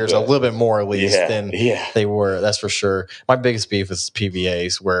spheres a little bit more, at least than they were. That's for sure. My biggest beef is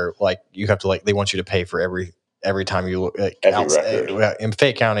PVAs, where you have to they want you to pay for every time you look. Record. In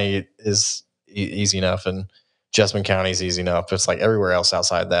Fayette County is easy enough, and Jessamine County is easy enough. It's like everywhere else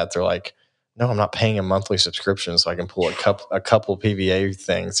outside that, they're like, no, I'm not paying a monthly subscription, so I can pull a couple PVA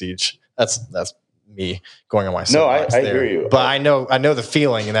things each. That's me going on my soapbox. No, I hear you. But I know the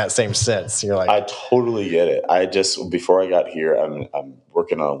feeling in that same sense. You're like, I totally get it. I just, before I got here, I'm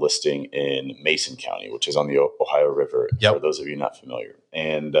working on a listing in Mason County, which is on the Ohio River. For those of you not familiar,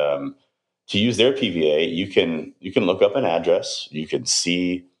 and to use their PVA, you can look up an address, you can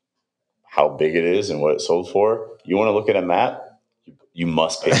see how big it is and what it sold for. You want to look at a map, you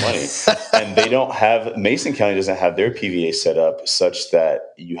must pay money. And Mason County doesn't have their PVA set up such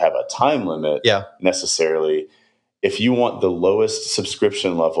that you have a time limit necessarily. If you want the lowest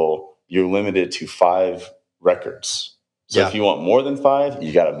subscription level, you're limited to 5 records. So if you want more than 5,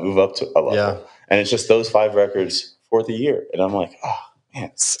 you got to move up to a level. Yeah. And it's just those 5 records for the year. And I'm like, oh,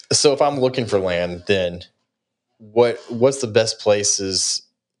 man. So if I'm looking for land, then what's the best places?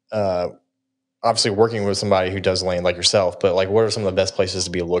 Obviously working with somebody who does land like yourself, but what are some of the best places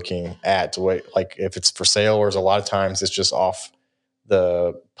to be looking at? If it's for sale, or is a lot of times it's just off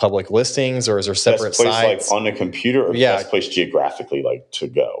the public listings, or is there separate best place, sites? On the computer, or best place geographically to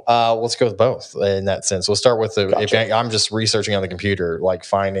go? Let's go with both in that sense. We'll start with if I'm just researching on the computer,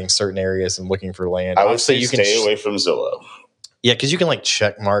 finding certain areas and looking for land. I would say you can stay away from Zillow. Yeah, because you can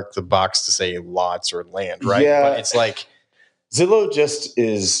check mark the box to say lots or land, right? Yeah. But it's Zillow just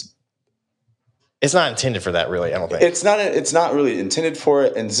is. It's not intended for that, really, I don't think. It's not really intended for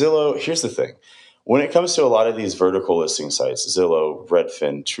it. And Zillow, here's the thing. When it comes to a lot of these vertical listing sites, Zillow,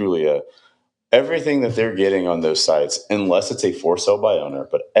 Redfin, Trulia, everything that they're getting on those sites, unless it's a for sale by owner,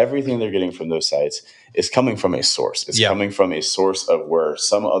 but everything they're getting from those sites is coming from a source. It's coming from a source of where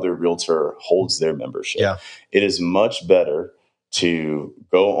some other realtor holds their membership. Yeah. It is much better to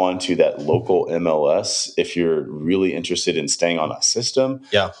go onto that local MLS if you're really interested in staying on a system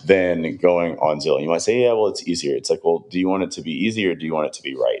than going on Zillow. You might say, yeah, well, it's easier. It's like, well, do you want it to be easy or do you want it to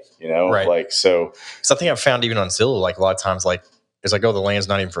be right? Right. So something I've found even on Zillow, a lot of times, it's like, oh, the land's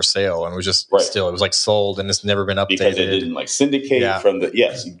not even for sale. And it was just still, it was sold and it's never been updated. Because it didn't syndicate from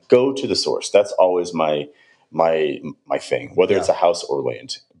you go to the source. That's always my thing, whether it's a house or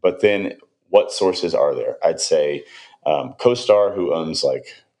land. But then what sources are there? I'd say, CoStar, who owns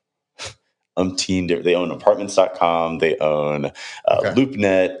they own apartments.com. They own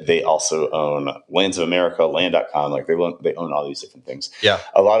LoopNet. They also own Lands of America, land.com. Like they own all these different things. Yeah.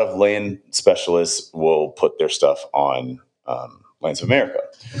 A lot of land specialists will put their stuff on Lands of America.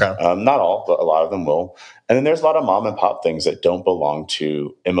 Okay. Not all, but a lot of them will. And then there's a lot of mom and pop things that don't belong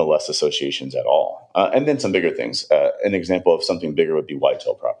to MLS associations at all. And then some bigger things. An example of something bigger would be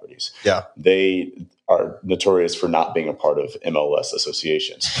Whitetail Properties. Yeah. They are notorious for not being a part of MLS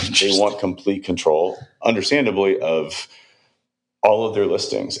associations. They want complete control, understandably, of all of their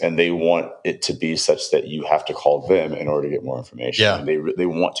listings, and they want it to be such that you have to call them in order to get more information. Yeah. And they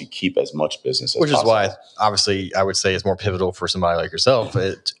want to keep as much business as Which possible. is why, obviously, I would say it's more pivotal for somebody like yourself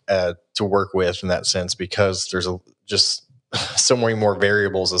to work with in that sense, because there's just so many more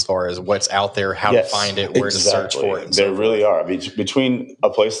variables as far as what's out there, how to find it, where to search for it. There really are. I mean, between a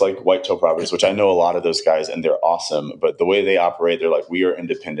place like Whitetail Properties, which I know a lot of those guys, and they're awesome, but the way they operate, they're like, we are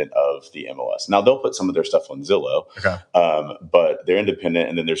independent of the MLS. Now, they'll put some of their stuff on Zillow, but they're independent.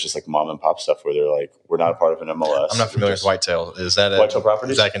 And then there's just like mom and pop stuff where they're like, we're not a part of an MLS. I'm not familiar with Whitetail. Is that Whitetail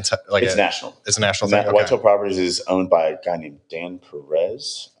Properties? Is that it's national. It's a national thing. Whitetail Properties is owned by a guy named Dan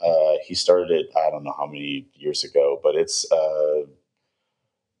Perez. He started it, I don't know how many years ago, but it's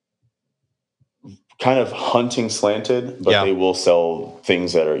kind of hunting slanted, but they will sell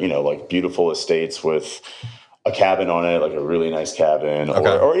things that are, like beautiful estates with a cabin on it, like a really nice cabin,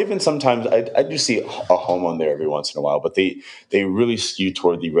 or even sometimes I do see a home on there every once in a while, but they really skew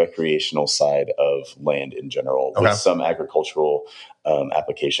toward the recreational side of land in general with some agricultural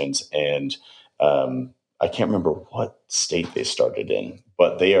applications. And I can't remember what state they started in,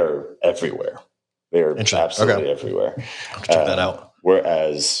 but they are everywhere. They are absolutely everywhere. Check that out.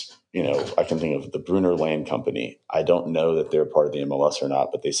 Whereas, I can think of the Bruner Land Company. I don't know that they're part of the MLS or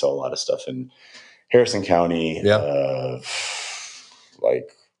not, but they sell a lot of stuff in Harrison County,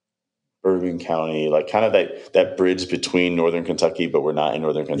 like Bourbon County, like kind of that bridge between Northern Kentucky, but we're not in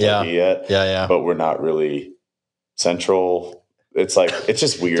Northern Kentucky yet. Yeah. But we're not really central. It's like, it's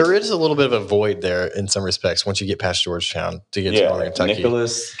just weird. There is a little bit of a void there in some respects once you get past Georgetown to get to Northern Kentucky.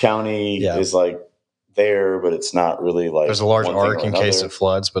 Nicholas County is like there, but it's not really like there's a large arc in case it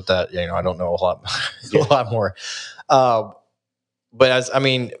floods, but that I don't know a lot more. But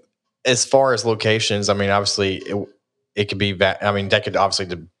as far as locations, obviously it could be that could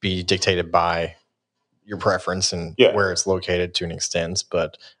obviously be dictated by your preference and where it's located to an extent.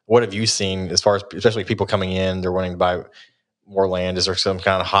 But what have you seen as far as, especially people coming in, they're wanting to buy more land? Is there some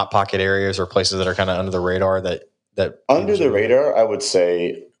kind of hot pocket areas or places that are kind of under the radar that under the radar? I would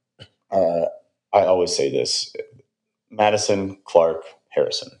say, I always say this: Madison, Clark,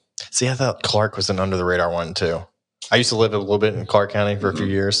 Harrison. See, I thought Clark was an under the radar one too. I used to live a little bit in Clark County for a few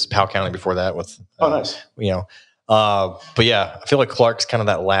years, Powell County before that. With nice. But yeah, I feel like Clark's kind of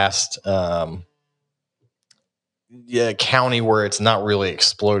that last county where it's not really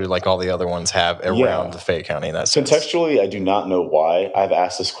exploded like all the other ones have around the Fayette County. In that sense. Contextually, I do not know why. I've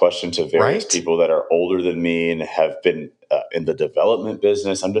asked this question to various people that are older than me and have been in the development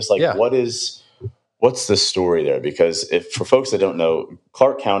business. I'm just like, what's the story there? Because for folks that don't know,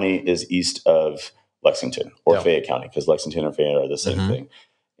 Clark County is east of Lexington or Fayette County, because Lexington and Fayette are the same thing.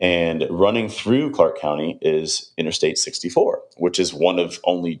 And running through Clark County is Interstate 64, which is one of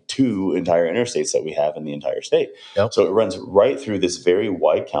only 2 entire interstates that we have in the entire state. Yep. So it runs right through this very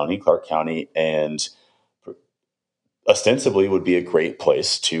wide county, Clark County, and ostensibly would be a great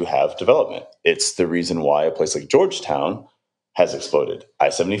place to have development. It's the reason why a place like Georgetown has exploded.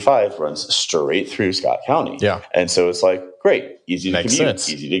 I-75 runs straight through Scott County. Yeah. And so it's like, great, easy to commute,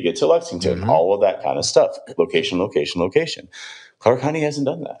 easy to get to Lexington, all of that kind of stuff. Location. Clark County hasn't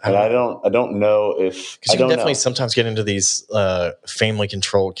done that. And I don't know if... Because you can definitely sometimes get into these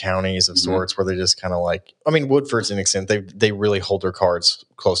family-controlled counties of sorts where they just kind of like... Woodford's an extent. They really hold their cards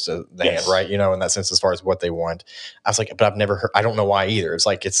close to the hand, right? In that sense, as far as what they want. I was like, but I've never heard... I don't know why either. It's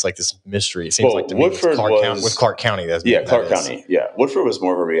like this mystery. It seems like to Woodford me with Clark County. Clark County. Yeah. Woodford was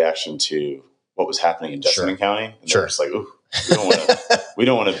more of a reaction to what was happening in Jessamine County. And they're just like, ooh, we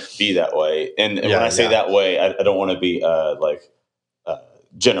don't want to be that way. And when I say that way, I don't want to be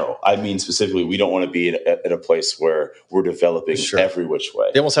general. I mean, specifically, we don't want to be at a place where we're developing every which way.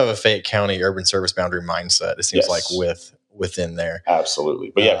 They almost have a Fayette County urban service boundary mindset. It seems like within there.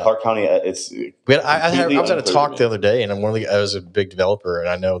 Absolutely. But Clark County, I was at a talk the other day, and I was a big developer, and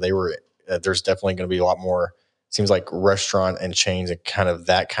I know there's definitely going to be a lot more, seems like restaurant and chains and kind of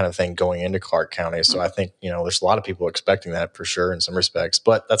that kind of thing going into Clark County. So I think, there's a lot of people expecting that for sure in some respects,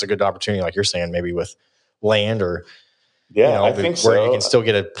 but that's a good opportunity, like you're saying, maybe with land or, I think where you can still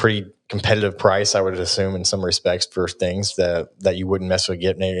get a pretty competitive price, I would assume, in some respects for things that you wouldn't necessarily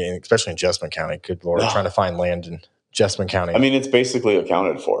get, especially in Jessamine County. Good Lord, trying to find land in Jessamine County. I mean, it's basically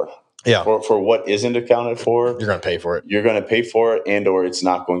accounted for. Yeah. For what isn't accounted for, you're going to pay for it. You're going to pay for it, and or it's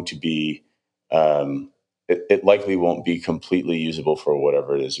not going to be. It likely won't be completely usable for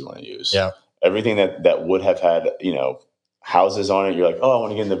whatever it is you want to use. Yeah. Everything that would have had, houses on it, you're like, oh, I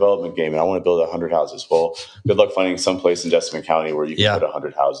want to get in the development game and I want to build 100 houses. Well, good luck finding some place in Jessamine County where you can put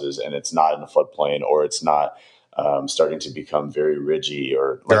 100 houses and it's not in a floodplain, or it's not starting to become very ridgy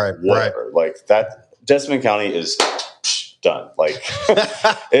or whatever. Right. Like that, Jessamine County is done. Like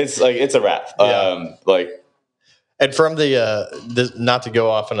it's a wrap. Yeah. And from the not to go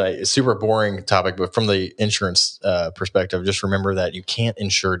off on a super boring topic, but from the insurance perspective, just remember that you can't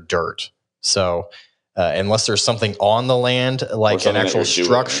insure dirt. So unless there's something on the land, like an actual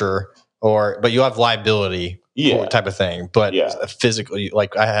structure, but you have liability type of thing. But physically,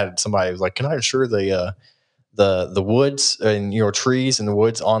 like I had somebody who was like, "Can I insure the woods and trees and the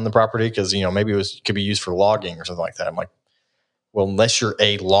woods on the property? Because maybe could be used for logging or something like that." I'm like, well, unless you're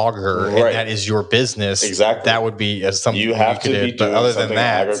a logger and that is your business, exactly, that would be something you have to be doing. Other than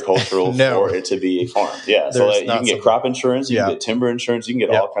that, agricultural for it to be a farm. Yeah, so you can get crop insurance, you can get timber insurance, you can get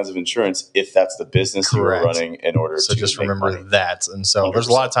all kinds of insurance if that's the business you're running in order to. So just remember money. That. And so 100%. There's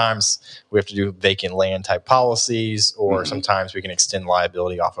a lot of times we have to do vacant land type policies, or sometimes we can extend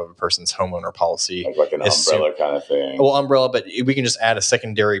liability off of a person's homeowner policy, like an umbrella kind of thing. Well, umbrella, but we can just add a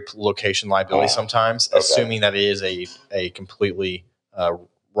secondary location liability sometimes, assuming that it is a completely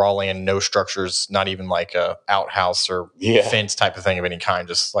raw land, no structures, not even like a outhouse or fence type of thing of any kind,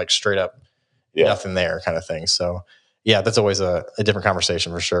 just like straight up nothing there kind of thing. So that's always a different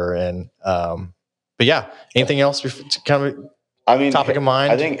conversation for sure. And but anything else kind of topic of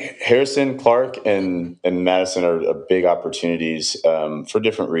mind? I think Harrison, Clark, and Madison are big opportunities for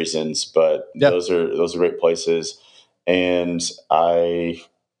different reasons, but those are great places. And I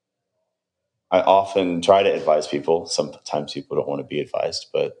often try to advise people. Sometimes people don't want to be advised,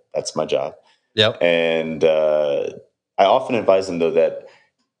 but that's my job. Yep. And I often advise them, though, that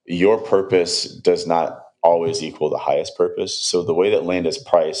your purpose does not always equal the highest purpose. So the way that land is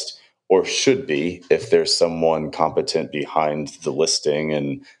priced, or should be, if there's someone competent behind the listing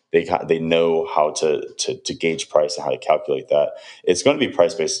and they know how to gauge price and how to calculate that, it's going to be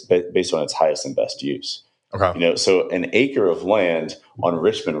priced based on its highest and best use. Okay. So an acre of land on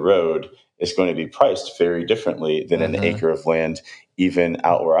Richmond Road is going to be priced very differently than an acre of land even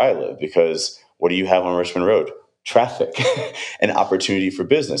out where I live, because what do you have on Richmond Road? Traffic and opportunity for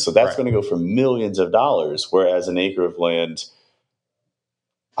business. So that's going to go for millions of dollars, whereas an acre of land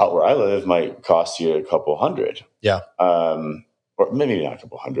out where I live might cost you a couple hundred. Yeah. Or maybe not a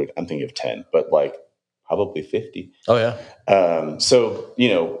couple hundred. I'm thinking of 10, but like probably 50. Oh, yeah. So,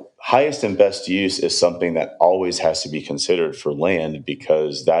 highest and best use is something that always has to be considered for land,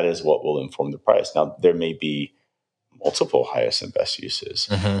 because that is what will inform the price. Now, there may be multiple highest and best uses,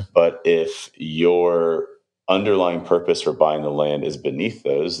 but if your underlying purpose for buying the land is beneath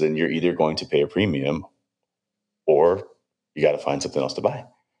those, then you're either going to pay a premium or you got to find something else to buy.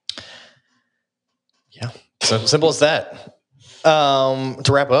 Yeah. So simple as that.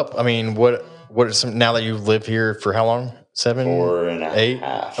 To wrap up, I mean, what are some, now that you've lived here for how long? 7, 8?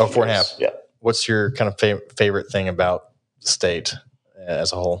 4.5. Yeah. What's your kind of favorite thing about the state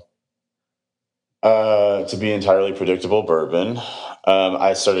as a whole? To be entirely predictable, bourbon.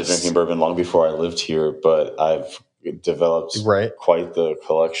 I started drinking bourbon long before I lived here, but I've developed quite the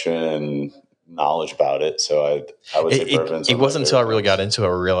collection and knowledge about it. So I would say bourbon's. It wasn't until I really got into it,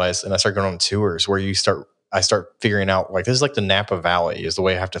 I realized, and I started going on tours where I start figuring out, like, this is like the Napa Valley is the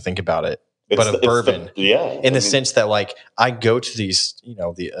way I have to think about it. But of bourbon, in the sense that, like, I go to these,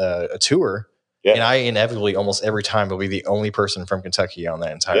 a tour, and I inevitably almost every time will be the only person from Kentucky on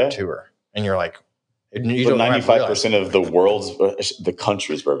that entire tour, and you're like, you don't 95% of the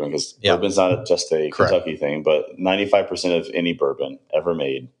country's bourbon, because bourbon's not just a Kentucky thing, but 95% of any bourbon ever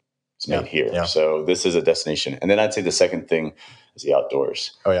made is made here. Yeah. So this is a destination. And then I'd say the second thing is the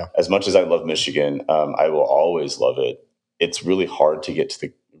outdoors. Oh yeah. As much as I love Michigan, I will always love it. It's really hard to get to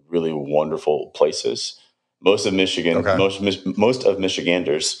the really wonderful places. Most of Michigan, most of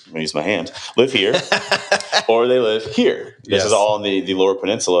Michiganders, I'm going to use my hand, live here, or they live here. This is all on the Lower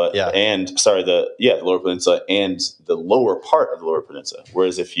Peninsula, the Lower Peninsula and the lower part of the Lower Peninsula.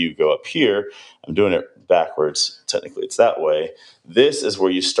 Whereas if you go up here, I'm doing it backwards. Technically, it's that way. This is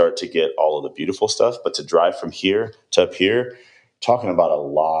where you start to get all of the beautiful stuff. But to drive from here to up here, talking about a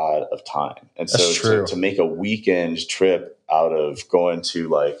lot of time. And so to make a weekend trip out of going to,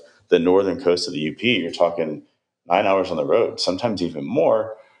 like, the northern coast of the UP, you're talking 9 hours on the road, sometimes even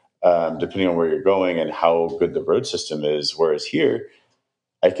more. depending on where you're going and how good the road system is. Whereas here,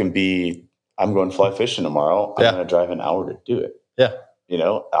 I'm going fly fishing tomorrow. I'm going to drive an hour to do it. Yeah. You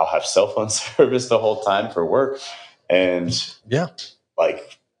know, I'll have cell phone service the whole time for work. And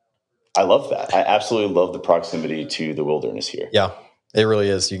like, I love that. I absolutely love the proximity to the wilderness here. Yeah, it really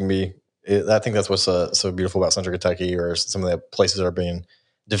is. You can be, I think that's what's so beautiful about Central Kentucky, or some of the places that are being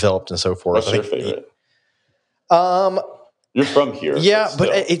developed and so forth. What's your favorite? You're from here. Yeah, but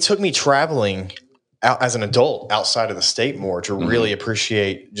it took me traveling out as an adult outside of the state more to really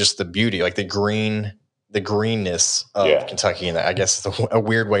appreciate just the beauty, like the greenness of Kentucky. And I guess it's a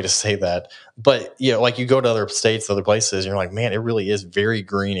weird way to say that. But, you know, like you go to other states, other places, and you're like, man, it really is very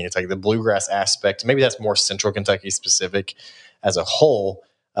green. And it's like the bluegrass aspect. Maybe that's more Central Kentucky specific as a whole.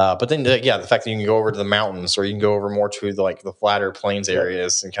 But then, the fact that you can go over to the mountains, or you can go over more to the flatter plains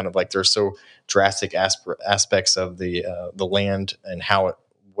areas, and kind of like there's so drastic aspects of the land and how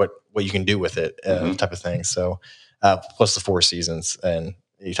what you can do with it, type of thing. So, plus the 4 seasons and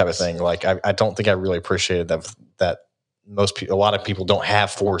type of thing. Like I don't think I really appreciated that a lot of people don't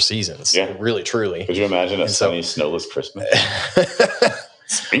have 4 seasons. Yeah, really, truly. Could you imagine a sunny, snowless Christmas?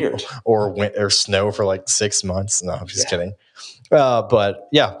 It's weird. Or snow for like 6 months. No, I'm just kidding. But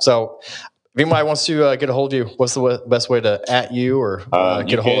yeah, so if anybody wants to get a hold of you, what's the best way to at you or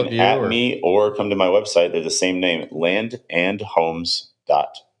get a hold of you? At me or come to my website. They're the same name,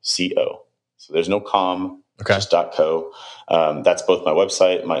 landandhomes.co. So there's no com, just .co. That's both my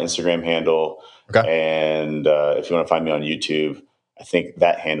website, my Instagram handle, and if you want to find me on YouTube, I think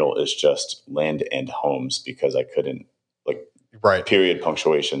that handle is just Land and Homes, because I couldn't, period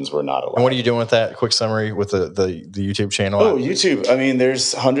punctuations were not allowed. And what are you doing with that? Quick summary with the YouTube channel? Oh, YouTube. I mean,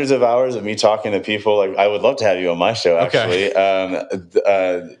 there's hundreds of hours of me talking to people. Like, I would love to have you on my show, actually.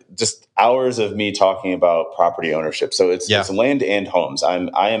 Just hours of me talking about property ownership. So it's Land and Homes. I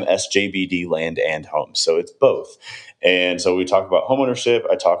am SJBD Land and Homes. So it's both. And so we talk about home ownership.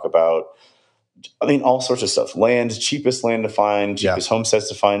 I talk about, all sorts of stuff. Land, cheapest land to find, cheapest homesteads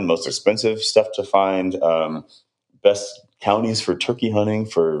to find, most expensive stuff to find, best counties for turkey hunting,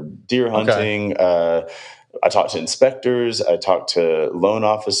 for deer hunting. I talk to inspectors. I talk to loan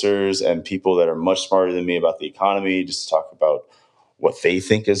officers and people that are much smarter than me about the economy, just to talk about what they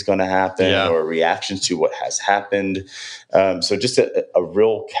think is going to happen or reactions to what has happened. So just a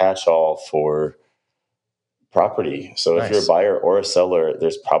real catch-all for property. So if you're a buyer or a seller,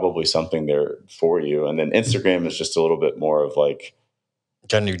 there's probably something there for you. And then Instagram is just a little bit more of like,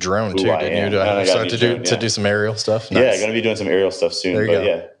 got a new drone too, didn't you? To do some aerial stuff. Nice. Yeah, going to be doing some aerial stuff soon.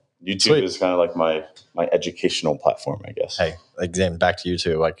 YouTube is kind of like my educational platform, I guess. Hey, again, back to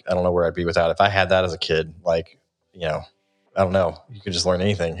YouTube. Like, I don't know where I'd be without it. If I had that as a kid, I don't know. You could just learn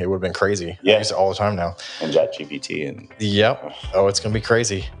anything. It would have been crazy. Yeah. I use it all the time now. And ChatGPT. Yep. Oh, it's going to be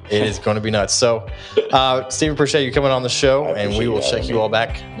crazy. It is going to be nuts. So, Steve, appreciate you coming on the show, and we will check you all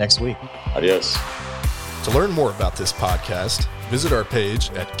back next week. Adios. To learn more about this podcast, visit our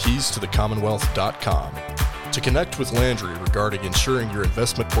page at keystothecommonwealth.com. To connect with Landry regarding insuring your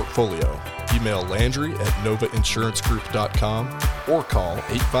investment portfolio, email Landry at novainsuranceGroup.com or call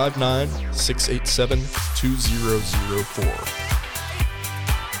 859-687-2004.